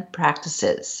and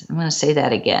Practices. I'm going to say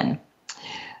that again.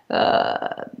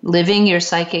 Living Your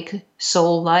Psychic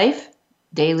Soul Life,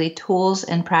 Daily Tools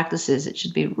and Practices. It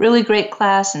should be a really great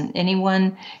class, and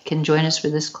anyone can join us for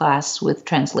this class with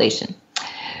translation.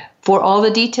 For all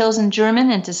the details in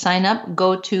German and to sign up,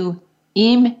 go to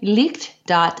imlicht.ch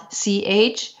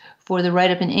for the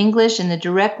write-up in English and the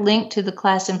direct link to the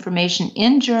class information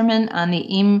in German on the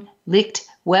Imlicht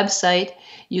website.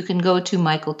 You can go to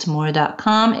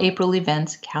michaeltamura.com, April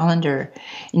events calendar.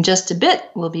 In just a bit,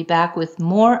 we'll be back with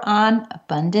more on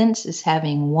Abundance is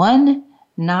Having One,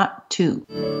 Not Two.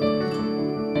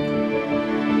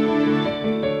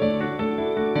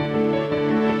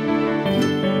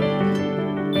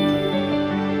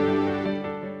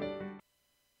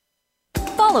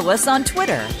 Follow us on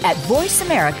Twitter at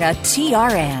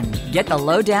VoiceAmericaTRN. Get the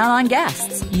lowdown on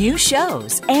guests, new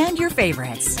shows, and your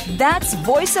favorites. That's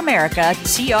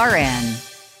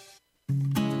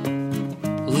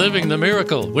VoiceAmericaTRN. Living the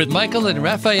Miracle with Michael and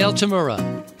Raphael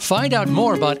Tamura. Find out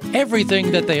more about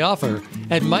everything that they offer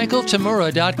at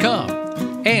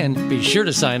michaeltamura.com. And be sure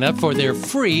to sign up for their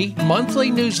free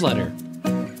monthly newsletter.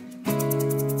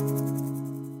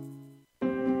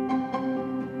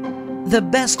 The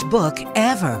best book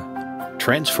ever.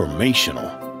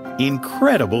 Transformational.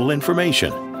 Incredible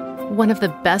information. One of the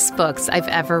best books I've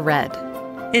ever read.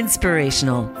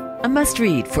 Inspirational. A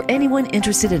must-read for anyone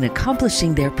interested in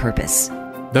accomplishing their purpose.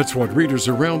 That's what readers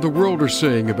around the world are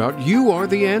saying about You Are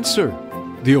the Answer,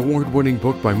 the award-winning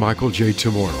book by Michael J.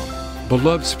 Tamura.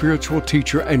 beloved spiritual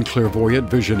teacher and clairvoyant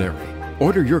visionary.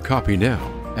 Order your copy now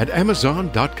at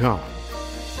Amazon.com.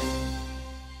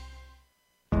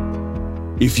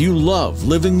 If you love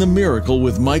Living the Miracle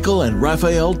with Michael and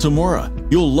Raphael Tamura,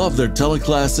 you'll love their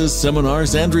teleclasses,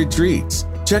 seminars, and retreats.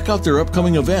 Check out their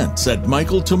upcoming events at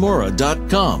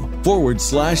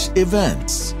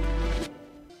michaeltamura.com/events.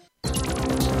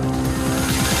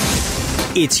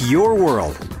 It's your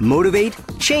world. Motivate,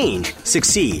 change,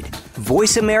 succeed.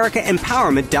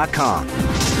 VoiceAmericaEmpowerment.com.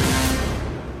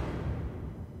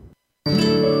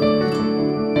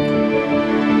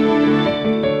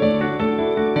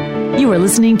 You are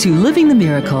listening to Living the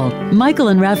Miracle. Michael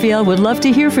and Raphael would love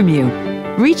to hear from you.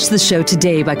 Reach the show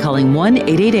today by calling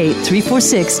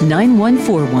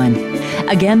 1-888-346-9141.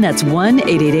 Again, that's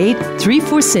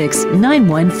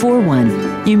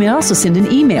 1-888-346-9141. You may also send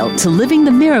an email to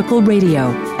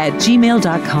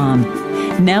livingthemiracleradio@gmail.com.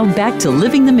 Now back to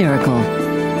Living the Miracle.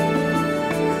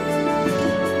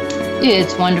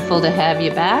 It's wonderful to have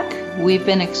you back. We've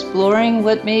been exploring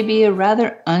what may be a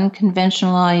rather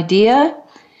unconventional idea,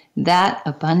 that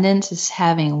abundance is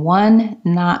having one,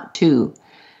 not two.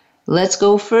 Let's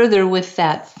go further with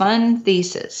that fun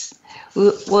thesis.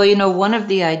 Well, one of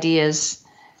the ideas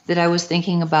that I was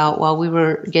thinking about while we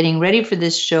were getting ready for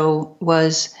this show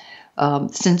was,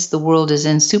 since the world is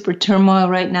in super turmoil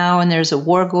right now and there's a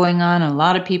war going on, and a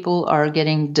lot of people are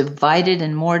getting divided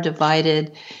and more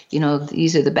divided.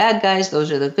 These are the bad guys,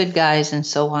 those are the good guys, and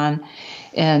so on.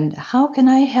 And how can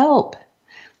I help?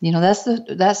 That's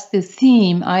the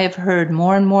theme I have heard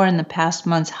more and more in the past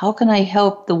months. How can I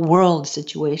help the world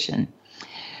situation?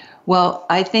 Well,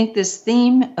 I think this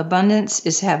theme, abundance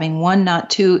is having one,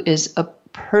 not two, is a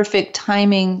perfect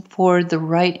timing for the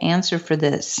right answer for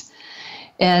this.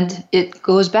 And it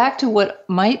goes back to what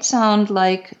might sound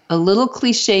like a little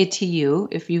cliche to you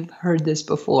if you've heard this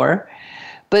before,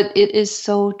 but it is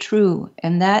so true.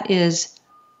 And that is,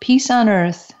 peace on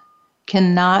earth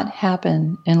cannot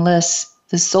happen unless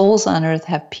the souls on earth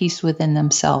have peace within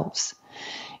themselves.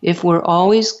 If we're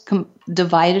always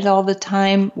divided all the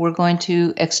time, we're going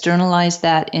to externalize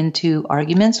that into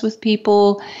arguments with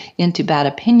people, into bad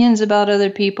opinions about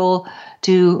other people,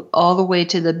 to all the way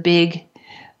to the big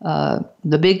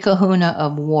kahuna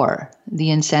of war,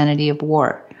 the insanity of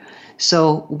war.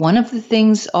 So one of the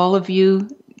things all of you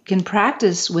can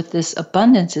practice with this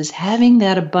abundance is having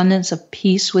that abundance of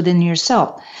peace within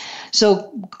yourself.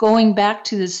 So going back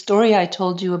to the story I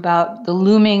told you about the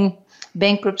looming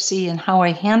bankruptcy and how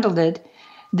I handled it,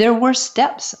 there were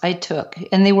steps I took,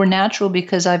 and they were natural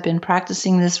because I've been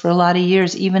practicing this for a lot of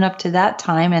years, even up to that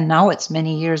time, and now it's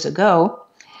many years ago.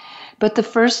 But the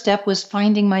first step was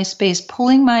finding my space,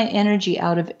 pulling my energy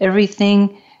out of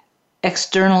everything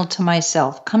external to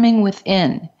myself, coming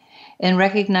within and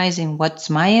recognizing what's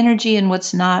my energy and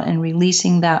what's not, and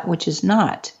releasing that which is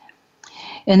not.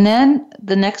 And then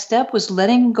the next step was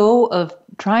letting go of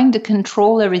trying to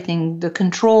control everything,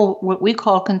 what we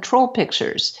call control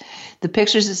pictures, the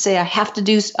pictures that say, I have to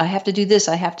do this, I have to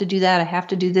do that, I have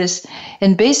to do this,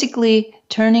 and basically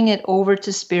turning it over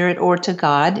to Spirit or to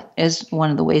God, as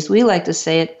one of the ways we like to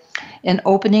say it, and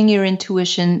opening your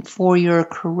intuition for your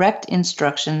correct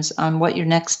instructions on what your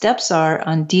next steps are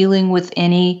on dealing with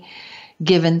any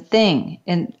given thing.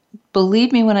 And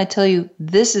believe me when I tell you,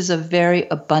 this is a very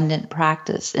abundant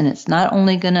practice, and it's not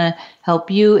only going to help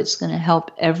you, it's going to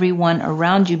help everyone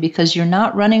around you, because you're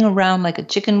not running around like a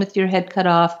chicken with your head cut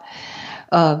off,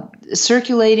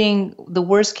 circulating the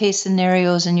worst case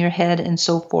scenarios in your head and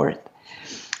so forth.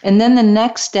 And then the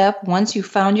next step, once you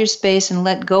found your space and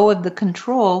let go of the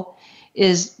control,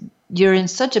 is you're in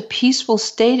such a peaceful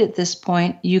state at this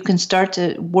point, you can start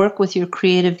to work with your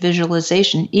creative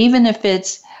visualization, even if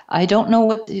it's, I don't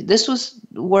know this was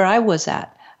where I was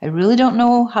at. I really don't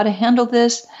know how to handle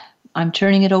this. I'm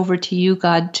turning it over to you,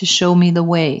 God, to show me the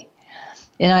way.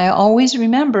 And I always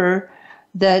remember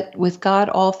that with God,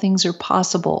 all things are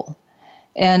possible.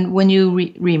 And when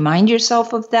you remind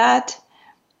yourself of that,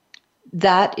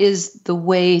 that is the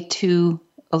way to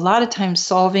a lot of times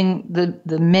solving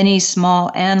the many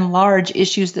small and large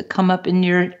issues that come up in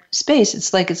your space.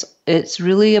 It's like it's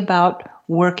really about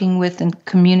working with and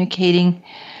communicating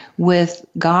with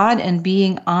God and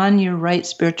being on your right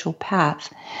spiritual path.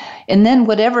 And then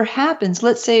whatever happens,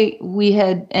 let's say we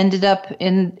had ended up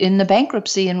in the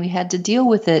bankruptcy and we had to deal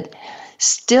with it,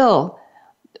 still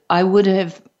I would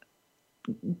have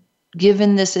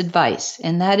given this advice,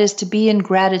 and that is to be in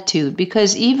gratitude,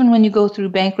 because even when you go through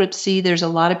bankruptcy, there's a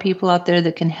lot of people out there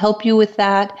that can help you with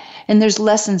that, and there's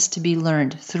lessons to be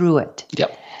learned through it.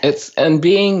 Yep. And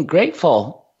being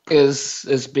grateful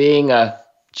is being a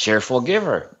cheerful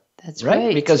giver. That's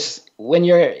right. Because when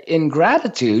you're in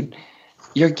gratitude,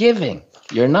 you're giving.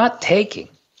 You're not taking,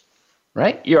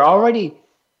 right? You're already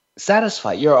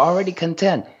satisfied. You're already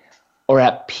content or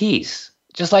at peace.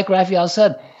 Just like Raphael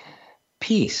said,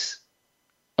 peace.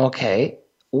 Okay,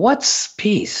 what's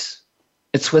peace?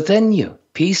 It's within you.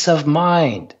 Peace of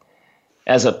mind.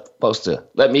 As opposed to,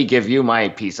 let me give you my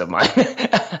peace of mind.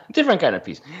 Different kind of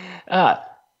peace.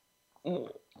 That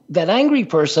angry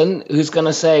person who's going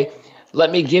to say,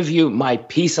 let me give you my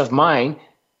peace of mind,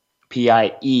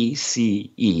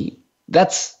 P-I-E-C-E,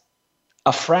 that's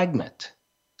a fragment.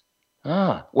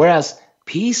 Whereas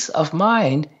peace of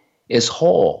mind is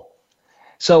whole.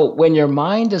 So when your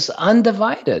mind is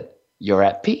undivided, you're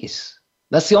at peace.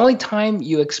 That's the only time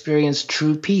you experience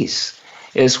true peace,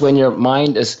 is when your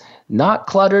mind is not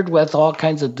cluttered with all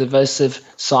kinds of divisive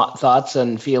thoughts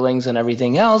and feelings and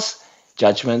everything else,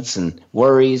 judgments and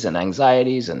worries and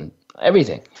anxieties and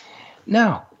everything.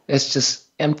 No, it's just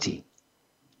empty,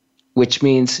 which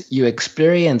means you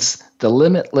experience the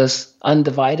limitless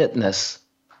undividedness,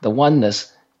 the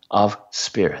oneness of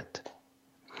spirit.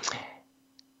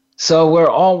 So we're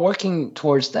all working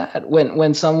towards that.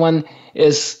 When someone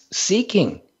is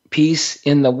seeking peace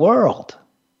in the world,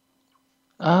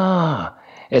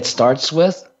 it starts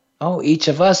with, each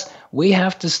of us, we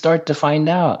have to start to find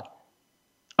out,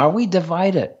 are we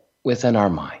divided within our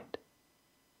mind?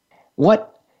 What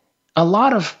a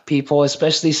lot of people,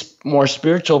 especially more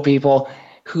spiritual people,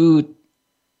 who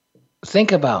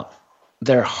think about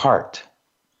their heart.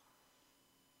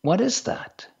 What is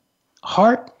that?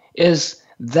 Heart is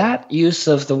that use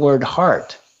of the word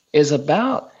heart is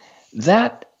about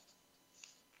that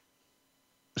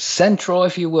central,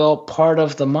 if you will, part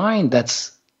of the mind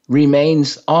that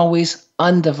remains always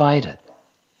undivided.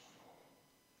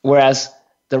 Whereas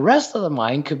the rest of the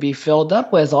mind could be filled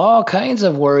up with all kinds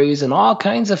of worries and all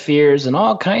kinds of fears and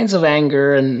all kinds of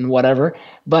anger and whatever,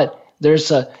 but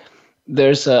there's a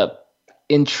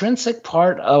intrinsic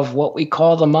part of what we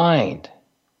call the mind,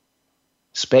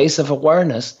 space of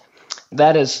awareness,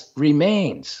 that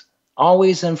remains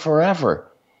always and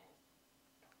forever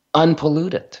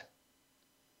unpolluted.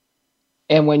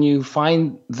 And when you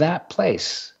find that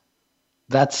place,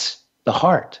 that's the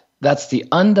heart. That's the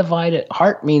undivided.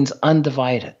 Heart means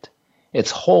undivided.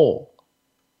 It's whole.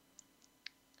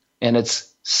 And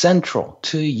it's central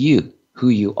to you, who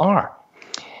you are.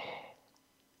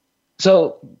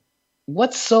 So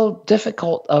what's so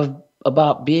difficult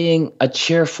about being a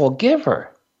cheerful giver?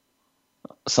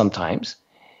 Sometimes,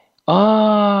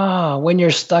 when you're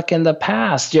stuck in the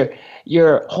past,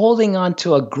 you're holding on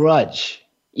to a grudge,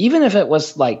 even if it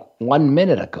was like 1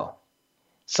 minute ago.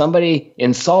 Somebody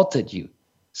insulted you,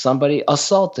 somebody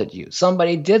assaulted you,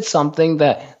 somebody did something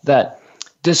that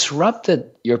disrupted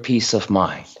your peace of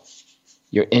mind,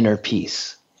 your inner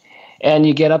peace, and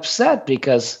you get upset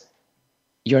because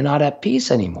you're not at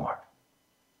peace anymore.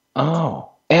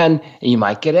 And you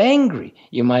might get angry,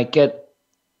 you might get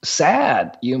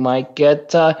sad, you might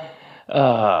get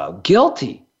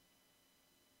guilty,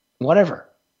 whatever.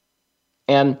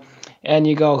 And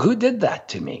you go, who did that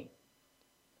to me?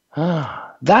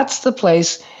 That's the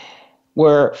place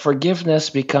where forgiveness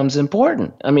becomes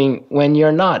important. I mean, when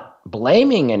you're not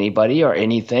blaming anybody or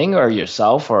anything or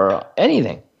yourself or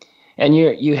anything, and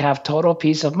you have total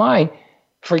peace of mind,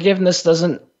 forgiveness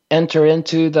doesn't enter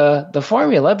into the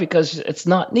formula because it's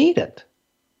not needed.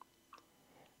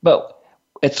 But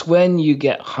it's when you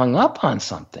get hung up on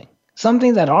something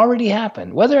that already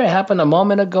happened, whether it happened a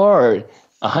moment ago or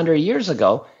 100 years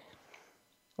ago,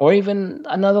 or even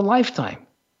another lifetime.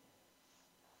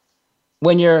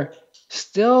 When you're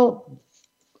still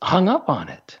hung up on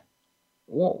it,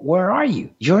 where are you?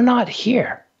 You're not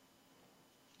here.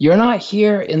 You're not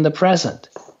here in the present.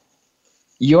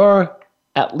 You're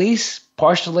at least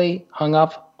partially hung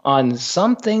up on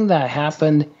something that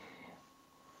happened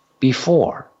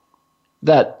before.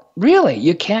 That really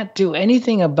you can't do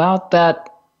anything about that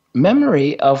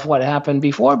memory of what happened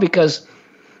before because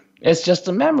it's just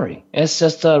a memory. It's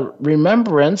just a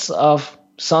remembrance of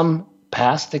some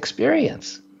past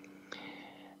experience.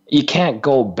 You can't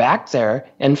go back there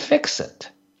and fix it.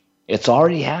 It's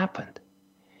already happened.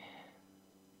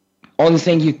 Only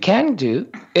thing you can do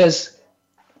is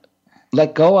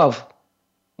let go of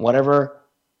whatever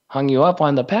hung you up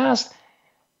on the past.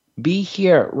 Be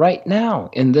here right now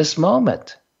in this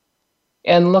moment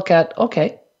and look at,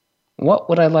 okay, what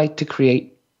would I like to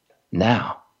create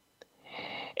now?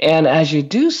 And as you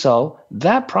do so,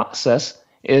 that process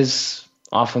is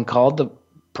often called the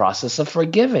process of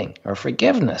forgiving or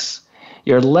forgiveness.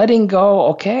 You're letting go,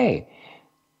 okay,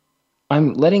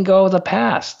 I'm letting go of the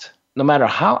past. no matter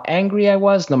how angry I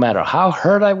was, no matter how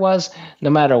hurt I was, no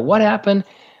matter what happened,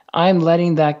 I'm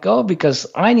letting that go because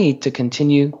I need to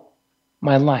continue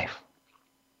my life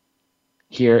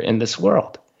here in this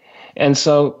world. And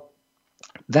so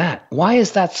why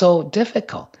is that so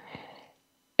difficult?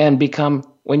 And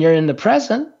when you're in the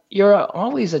present, you're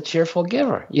always a cheerful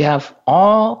giver. You have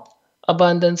all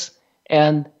abundance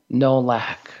and no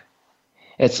lack.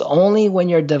 It's only when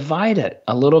you're divided,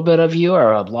 a little bit of you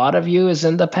or a lot of you is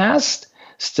in the past,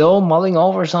 still mulling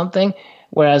over something,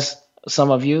 whereas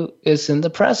some of you is in the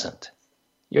present.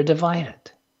 You're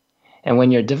divided. And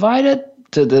when you're divided,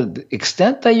 to the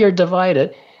extent that you're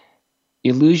divided,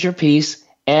 you lose your peace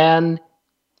and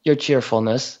your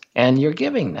cheerfulness and your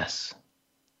givingness.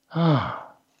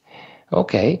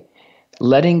 Okay.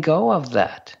 Letting go of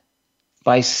that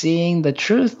by seeing the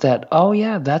truth that, oh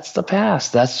yeah, that's the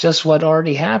past. That's just what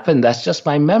already happened. That's just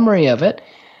my memory of it.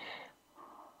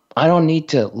 I don't need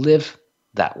to live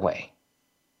that way.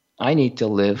 I need to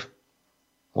live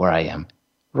where I am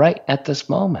right at this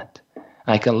moment.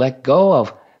 I can let go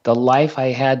of the life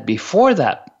I had before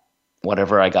that,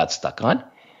 whatever I got stuck on,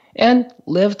 and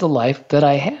live the life that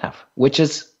I have, which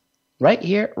is right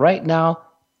here, right now,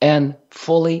 and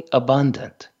fully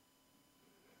abundant.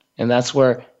 And that's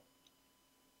where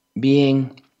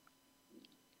being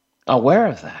aware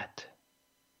of that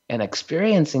and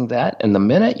experiencing that, and the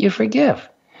minute you forgive,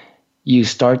 you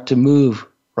start to move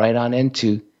right on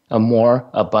into a more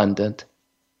abundant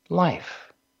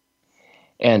life.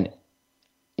 And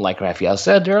like Raphael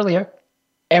said earlier,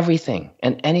 everything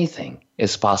and anything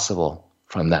is possible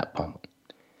from that moment.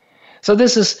 So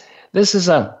this is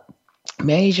a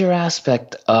major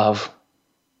aspect of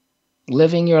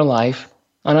living your life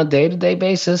on a day-to-day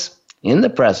basis in the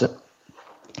present,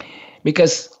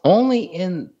 because only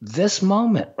in this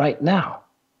moment right now,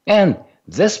 and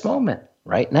this moment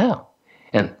right now,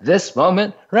 and this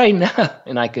moment right now,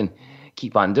 and I can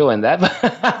keep on doing that,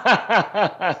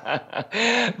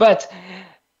 but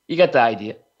you get the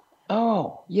idea.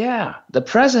 Oh, yeah, the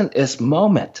present is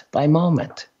moment by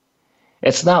moment.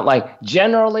 It's not like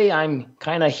generally I'm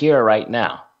kind of here right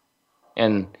now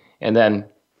and then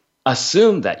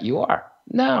assume that you are.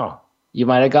 No, you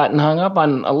might have gotten hung up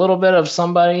on a little bit of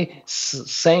somebody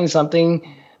saying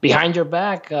something behind your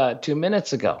back 2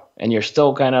 minutes ago, and you're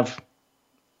still kind of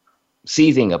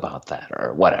seething about that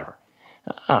or whatever.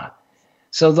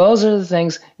 So those are the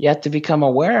things you have to become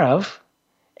aware of,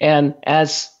 and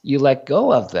as you let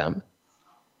go of them,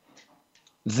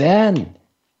 then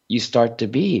you start to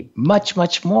be much,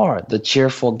 much more the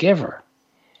cheerful giver.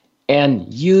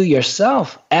 And you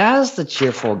yourself, as the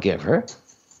cheerful giver,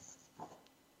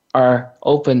 are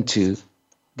open to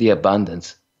the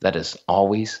abundance that is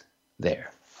always there.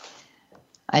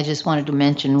 I just wanted to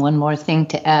mention one more thing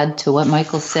to add to what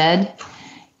Michael said.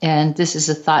 And this is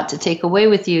a thought to take away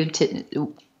with you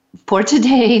for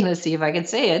today. Let's see if I can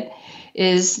say it.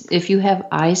 Is if you have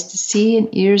eyes to see and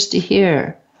ears to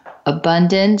hear,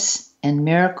 abundance and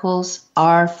miracles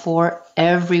are for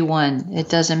everyone. It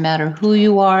doesn't matter who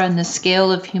you are on the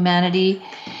scale of humanity.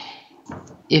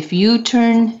 If you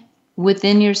turn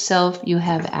within yourself, you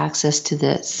have access to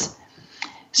this.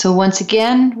 So once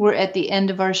again, we're at the end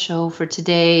of our show for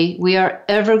today. We are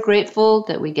ever grateful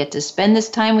that we get to spend this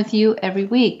time with you every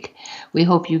week. We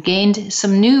hope you gained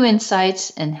some new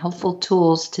insights and helpful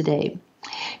tools today.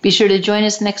 Be sure to join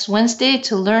us next Wednesday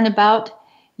to learn about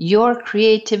your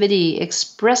creativity,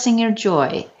 expressing your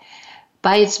joy.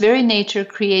 By its very nature,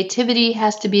 creativity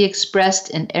has to be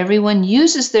expressed, and everyone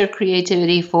uses their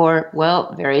creativity for,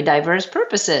 well, very diverse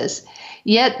purposes.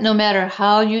 Yet, no matter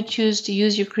how you choose to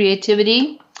use your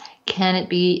creativity, can it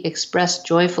be expressed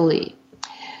joyfully?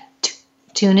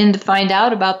 Tune in to find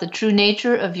out about the true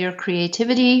nature of your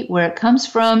creativity, where it comes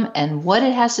from, and what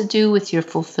it has to do with your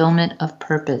fulfillment of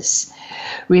purpose.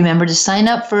 Remember to sign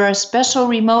up for our special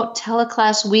remote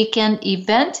teleclass weekend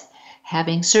event,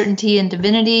 Having Certainty in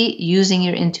Divinity, Using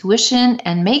Your Intuition,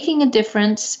 and Making a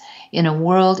Difference in a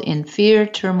World in Fear,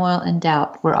 Turmoil, and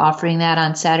Doubt. We're offering that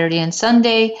on Saturday and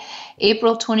Sunday,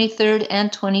 April 23rd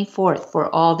and 24th. For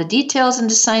all the details and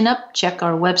to sign up, check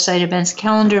our website events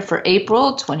calendar for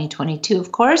April 2022,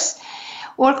 of course,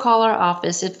 or call our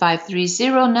office at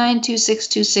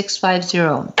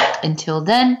 530-926-2650. Until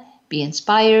then, be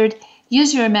inspired,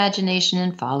 use your imagination,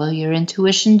 and follow your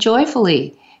intuition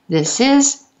joyfully. This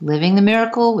is Living the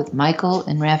Miracle with Michael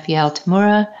and Raphael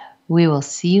Tamura. We will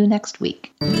see you next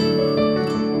week.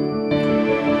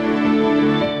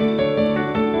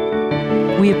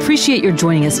 We appreciate your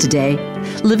joining us today.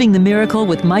 Living the Miracle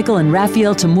with Michael and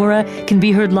Raphael Tamura can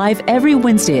be heard live every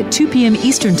Wednesday at 2 p.m.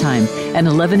 Eastern Time and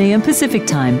 11 a.m. Pacific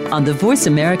Time on the Voice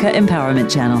America Empowerment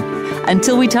Channel.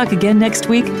 Until we talk again next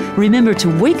week, remember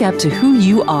to wake up to who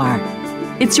you are.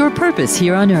 It's your purpose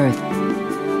here on Earth.